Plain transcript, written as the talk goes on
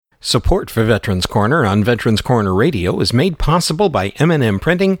Support for Veterans Corner on Veterans Corner Radio is made possible by M&M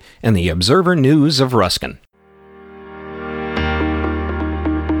Printing and the Observer News of Ruskin.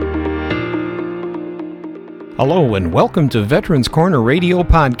 Hello and welcome to Veterans Corner Radio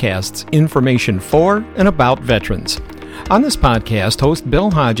Podcast's information for and about veterans. On this podcast, host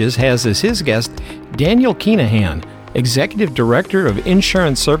Bill Hodges has as his guest Daniel Kinahan, Executive Director of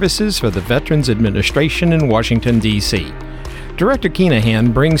Insurance Services for the Veterans Administration in Washington, D.C. Director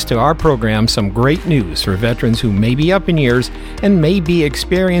Kinahan brings to our program some great news for veterans who may be up in years and may be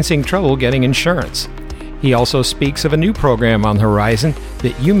experiencing trouble getting insurance. He also speaks of a new program on the horizon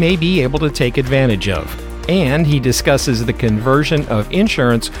that you may be able to take advantage of. And he discusses the conversion of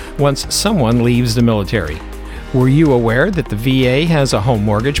insurance once someone leaves the military. Were you aware that the VA has a home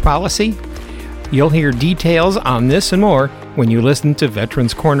mortgage policy? You'll hear details on this and more when you listen to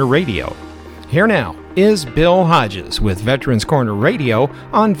Veterans Corner Radio. Here now is Bill Hodges with Veterans Corner Radio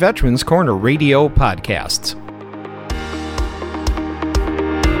on Veterans Corner Radio Podcasts.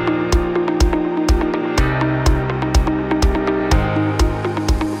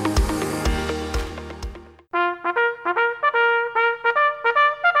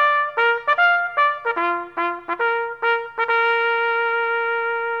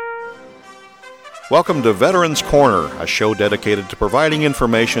 Welcome to Veterans Corner, a show dedicated to providing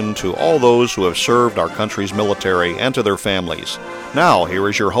information to all those who have served our country's military and to their families. Now, here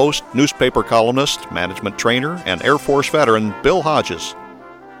is your host, newspaper columnist, management trainer, and Air Force veteran, Bill Hodges.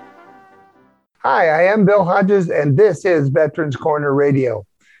 Hi, I am Bill Hodges, and this is Veterans Corner Radio.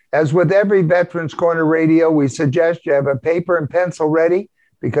 As with every Veterans Corner Radio, we suggest you have a paper and pencil ready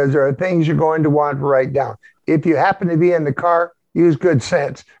because there are things you're going to want to write down. If you happen to be in the car, use good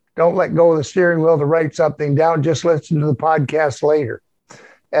sense. Don't let go of the steering wheel to write something down. Just listen to the podcast later.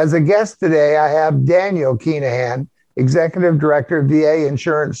 As a guest today, I have Daniel Kinahan, Executive Director of VA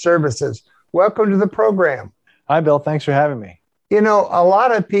Insurance Services. Welcome to the program. Hi, Bill. Thanks for having me. You know, a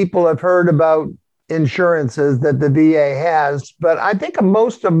lot of people have heard about insurances that the VA has, but I think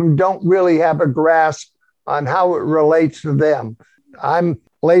most of them don't really have a grasp on how it relates to them. I'm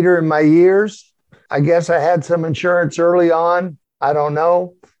later in my years. I guess I had some insurance early on. I don't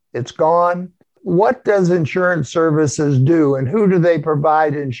know. It's gone. What does insurance services do, and who do they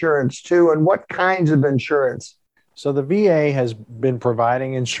provide insurance to, and what kinds of insurance? So the VA has been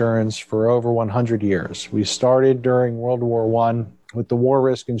providing insurance for over 100 years. We started during World War I with the War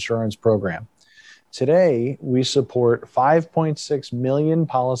Risk Insurance Program. Today, we support 5.6 million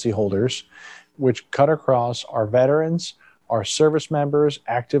policyholders, which cut across our veterans, our service members,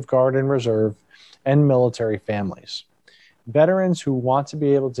 active guard and reserve, and military families. Veterans who want to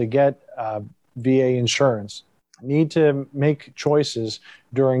be able to get VA insurance need to make choices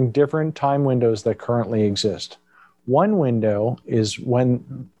during different time windows that currently exist. One window is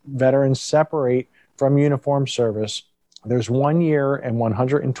when veterans separate from uniform service. There's 1 year and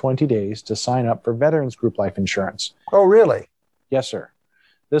 120 days to sign up for Veterans Group Life Insurance. Oh, really? Yes, sir.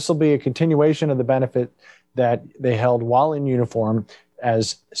 This will be a continuation of the benefit that they held while in uniform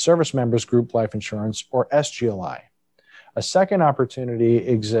as Service Members Group Life Insurance, or SGLI. A second opportunity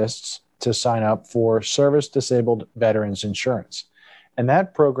exists to sign up for Service Disabled Veterans Insurance. And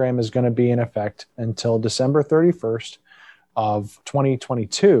that program is going to be in effect until December 31st of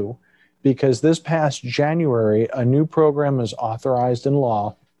 2022, because this past January, a new program was authorized in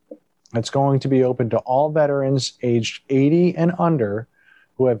law that's going to be open to all veterans aged 80 and under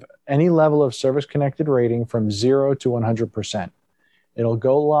who have any level of service-connected rating from 0 to 100%. It'll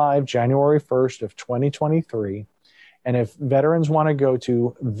go live January 1st of 2023. And if veterans want to go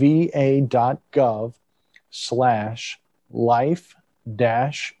to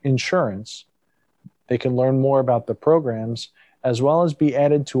va.gov/life-insurance, they can learn more about the programs as well as be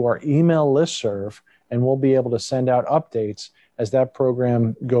added to our email listserv, and we'll be able to send out updates as that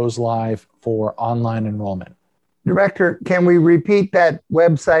program goes live for online enrollment. Director, can we repeat that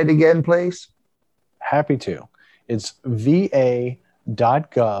website again, please? Happy to. It's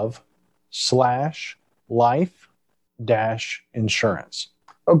va.gov/life-insurance.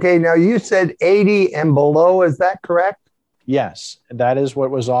 Okay, now you said 80 and below, is that correct? Yes, that is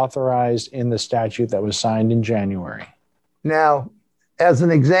what was authorized in the statute that was signed in January. Now, as an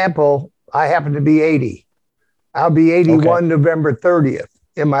example, I happen to be 80. I'll be 81 November 30th.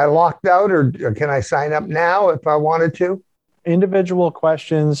 Am I locked out, or can I sign up now if I wanted to? Individual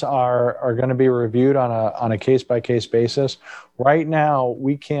questions are going to be reviewed on a case-by-case basis. Right now,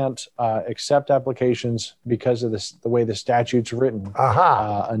 we can't accept applications because of the way the statute's written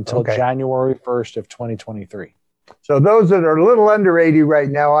until January 1st of 2023. So those that are a little under 80 right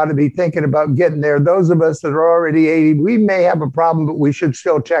now ought to be thinking about getting there. Those of us that are already 80, we may have a problem, but we should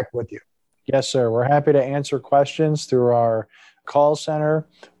still check with you. Yes, sir. We're happy to answer questions through our call center,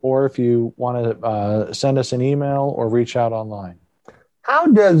 or if you want to send us an email or reach out online. How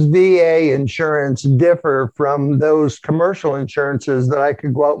does VA insurance differ from those commercial insurances that I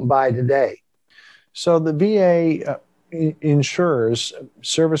could go out and buy today? So the VA insures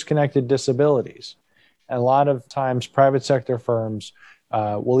service-connected disabilities. And a lot of times private sector firms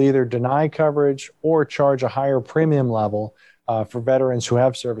will either deny coverage or charge a higher premium level for veterans who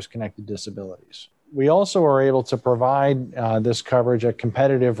have service-connected disabilities. We also are able to provide this coverage at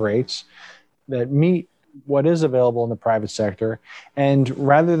competitive rates that meet what is available in the private sector. And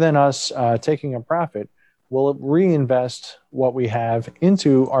rather than us taking a profit, we'll reinvest what we have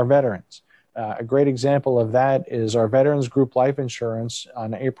into our veterans. A great example of that is our Veterans Group Life Insurance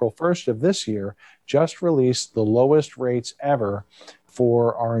on April 1st of this year just released the lowest rates ever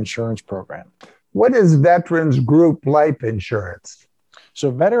for our insurance program. What is Veterans Group Life Insurance? So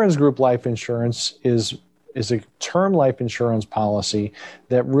Veterans Group Life Insurance is a term life insurance policy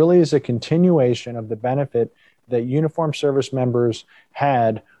that really is a continuation of the benefit that uniformed service members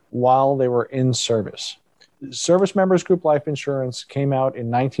had while they were in service. Service Members Group Life Insurance came out in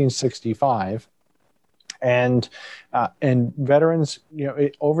 1965, and veterans,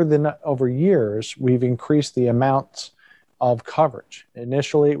 over years, we've increased the amounts of coverage.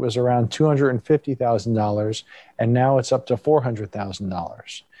 Initially, it was around $250,000, and now it's up to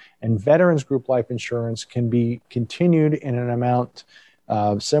 $400,000. And Veterans Group Life Insurance can be continued in an amount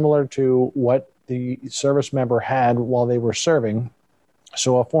similar to what the service member had while they were serving.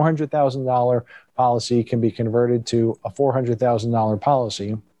 So a $400,000 policy can be converted to a $400,000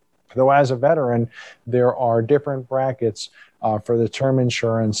 policy. Though as a veteran, there are different brackets for the term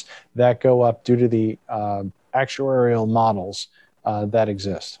insurance that go up due to the actuarial models that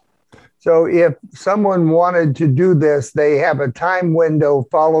exist. So if someone wanted to do this, they have a time window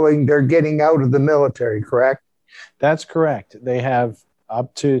following their getting out of the military, correct? That's correct. They have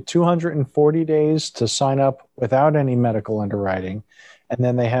up to 240 days to sign up without any medical underwriting. And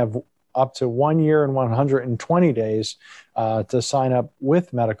then they have up to 1 year and 120 days to sign up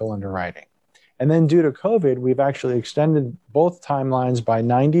with medical underwriting. And then due to COVID, we've actually extended both timelines by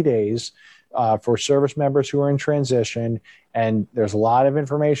 90 days for service members who are in transition. And there's a lot of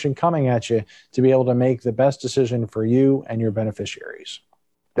information coming at you to be able to make the best decision for you and your beneficiaries.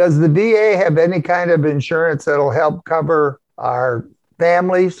 Does the VA have any kind of insurance that'll help cover our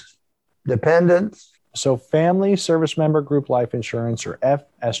families, dependents? So Family Service Member Group Life Insurance, or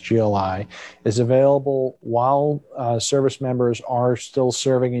FSGLI, is available while service members are still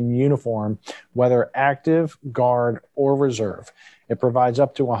serving in uniform, whether active, guard, or reserve. It provides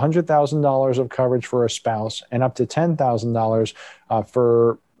up to $100,000 of coverage for a spouse and up to $10,000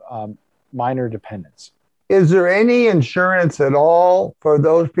 for minor dependents. Is there any insurance at all for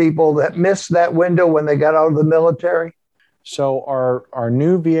those people that missed that window when they got out of the military? So our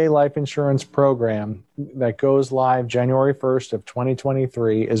new VA life insurance program that goes live January 1st of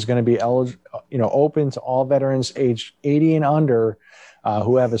 2023 is going to be open to all veterans aged 80 and under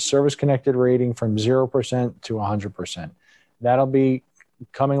who have a service-connected rating from 0% to 100%. That'll be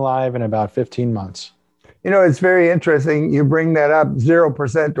coming live in about 15 months. It's very interesting. You bring that up,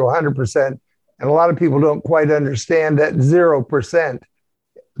 0% to 100%. And a lot of people don't quite understand that 0%.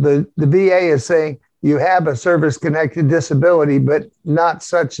 The VA is saying you have a service-connected disability, but not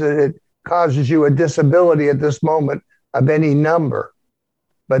such that it causes you a disability at this moment of any number.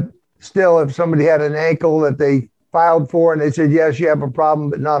 But still, if somebody had an ankle that they filed for and they said, yes, you have a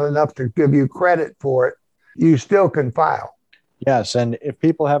problem, but not enough to give you credit for it, you still can file. Yes, and if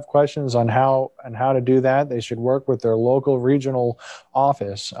people have questions on how to do that, they should work with their local regional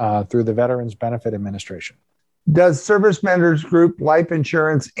office through the Veterans Benefit Administration. Does Service Members Group Life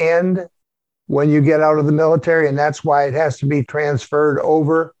Insurance end when you get out of the military, and that's why it has to be transferred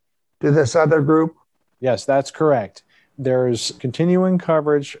over to this other group? Yes, that's correct. There's continuing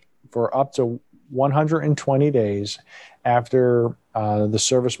coverage for up to 120 days after the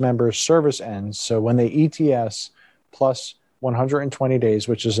service member's service ends. So when they ETS plus 120 days,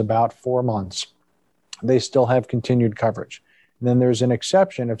 which is about 4 months, they still have continued coverage. And then there's an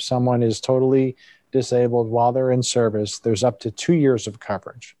exception if someone is totally disabled while they're in service, there's up to 2 years of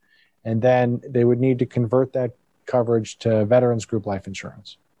coverage. And then they would need to convert that coverage to Veterans Group Life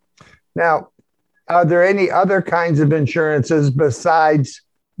Insurance. Now, are there any other kinds of insurances besides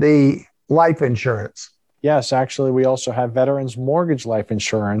the life insurance? Yes, actually, we also have Veterans Mortgage Life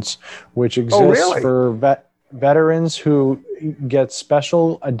Insurance, which exists for veterans who get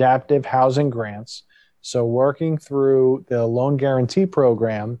special adaptive housing grants. So working through the loan guarantee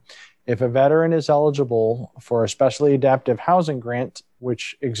program, if a veteran is eligible for a specially adaptive housing grant,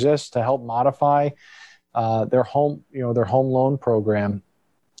 which exists to help modify their home loan program,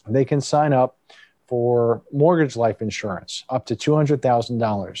 they can sign up for mortgage life insurance up to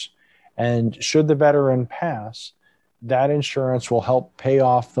 $200,000. And should the veteran pass, that insurance will help pay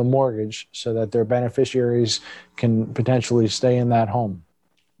off the mortgage so that their beneficiaries can potentially stay in that home.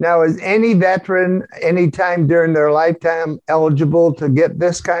 Now, is any veteran anytime during their lifetime eligible to get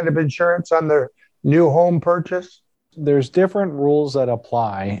this kind of insurance on their new home purchase? There's different rules that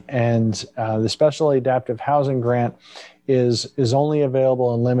apply, and the Special Adaptive Housing Grant is only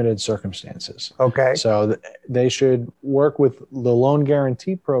available in limited circumstances. Okay. So they should work with the loan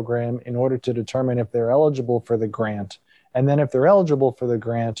guarantee program in order to determine if they're eligible for the grant. And then if they're eligible for the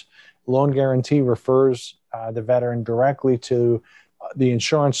grant, loan guarantee refers the veteran directly to the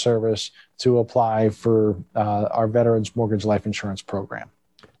insurance service to apply for our Veterans Mortgage Life Insurance Program.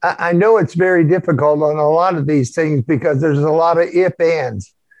 I know it's very difficult on a lot of these things because there's a lot of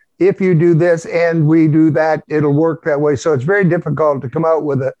if-ands. If you do this and we do that, it'll work that way. So it's very difficult to come out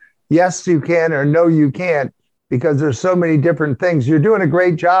with a yes, you can or no, you can't, because there's so many different things. You're doing a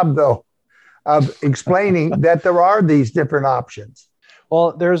great job, though, of explaining that there are these different options.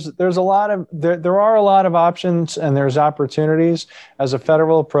 Well, there are a lot of options, and there's opportunities. As a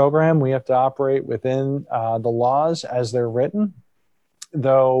federal program, we have to operate within the laws as they're written.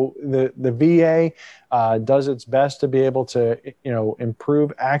 Though the VA does its best to be able to,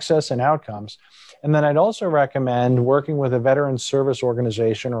 improve access and outcomes. And then I'd also recommend working with a veteran service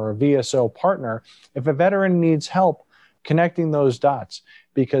organization or a VSO partner if a veteran needs help connecting those dots.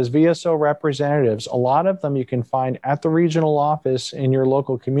 Because VSO representatives, a lot of them you can find at the regional office in your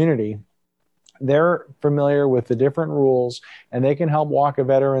local community. They're familiar with the different rules, and they can help walk a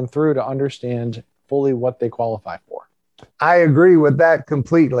veteran through to understand fully what they qualify for. I agree with that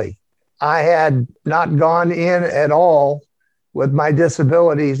completely. I had not gone in at all with my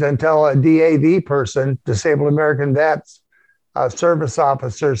disabilities until a DAV person, Disabled American Vets service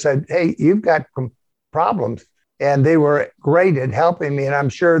officer, said, "Hey, you've got problems." And they were great at helping me. And I'm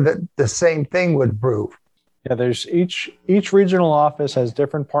sure that the same thing would prove. Yeah, there's each regional office has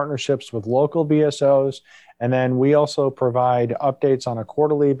different partnerships with local VSOs. And then we also provide updates on a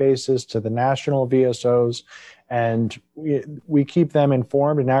quarterly basis to the national VSOs. And we keep them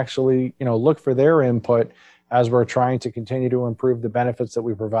informed and actually, look for their input as we're trying to continue to improve the benefits that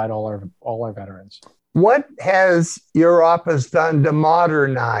we provide all our veterans. What has your office done to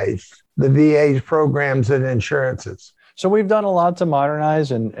modernize the VA's programs and insurances? So we've done a lot to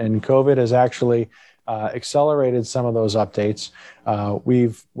modernize, and COVID has actually accelerated some of those updates.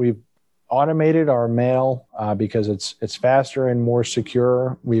 We've automated our mail because it's faster and more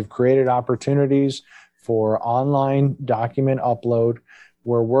secure. We've created opportunities for online document upload.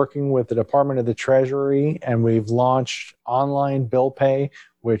 We're working with the Department of the Treasury, and we've launched online bill pay,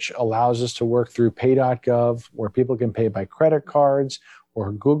 which allows us to work through pay.gov, where people can pay by credit cards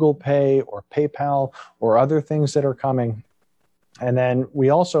or Google Pay or PayPal or other things that are coming. And then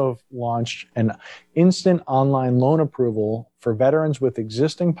we also have launched an instant online loan approval for veterans with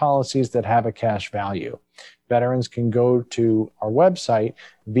existing policies that have a cash value. Veterans can go to our website,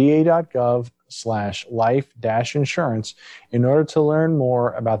 va.gov/life-insurance, in order to learn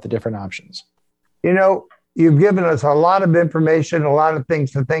more about the different options. You've given us a lot of information, a lot of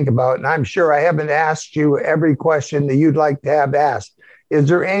things to think about, and I'm sure I haven't asked you every question that you'd like to have asked. Is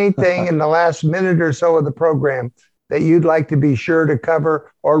there anything in the last minute or so of the program that you'd like to be sure to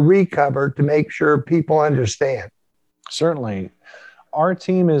cover or recover to make sure people understand? Certainly. Our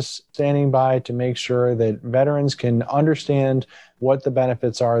team is standing by to make sure that veterans can understand what the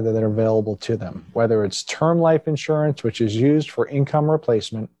benefits are that are available to them, whether it's term life insurance, which is used for income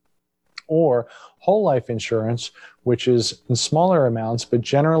replacement, or whole life insurance, which is in smaller amounts, but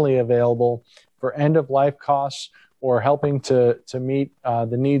generally available for end-of-life costs or helping to meet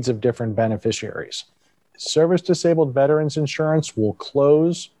the needs of different beneficiaries. Service-disabled veterans insurance will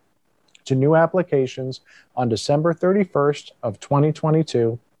close to new applications on December 31st of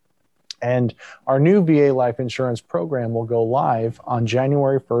 2022, and our new VA life insurance program will go live on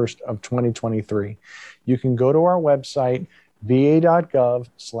January 1st of 2023. You can go to our website,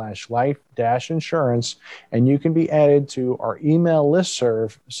 va.gov/life-insurance, and you can be added to our email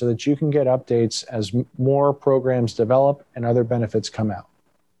listserv so that you can get updates as more programs develop and other benefits come out.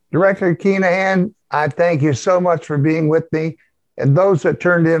 Director Kinahan, I thank you so much for being with me. And those that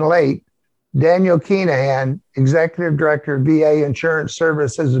turned in late, Daniel Kinahan, Executive Director of VA Insurance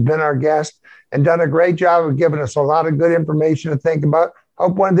Services, has been our guest and done a great job of giving us a lot of good information to think about.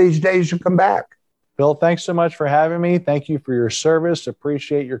 Hope one of these days you'll come back. Bill, thanks so much for having me. Thank you for your service.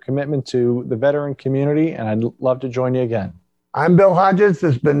 Appreciate your commitment to the veteran community, and I'd love to join you again. I'm Bill Hodges.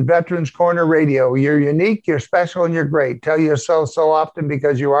 This has been Veterans Corner Radio. You're unique, you're special, and you're great. Tell yourself so often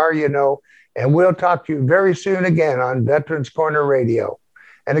because you are, you know, and we'll talk to you very soon again on Veterans Corner Radio.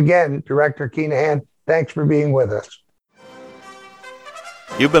 And again, Director Keenahan, thanks for being with us.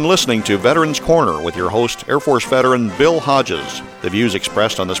 You've been listening to Veterans Corner with your host, Air Force veteran Bill Hodges. The views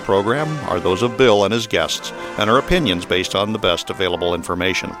expressed on this program are those of Bill and his guests and are opinions based on the best available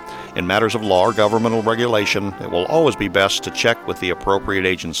information. In matters of law or governmental regulation, it will always be best to check with the appropriate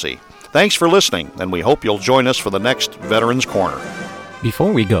agency. Thanks for listening, and we hope you'll join us for the next Veterans Corner.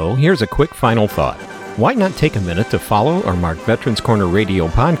 Before we go, here's a quick final thought. Why not take a minute to follow or mark Veterans Corner Radio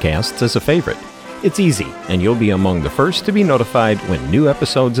podcasts as a favorite? It's easy, and you'll be among the first to be notified when new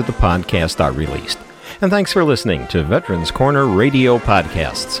episodes of the podcast are released. And thanks for listening to Veterans Corner Radio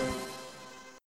Podcasts.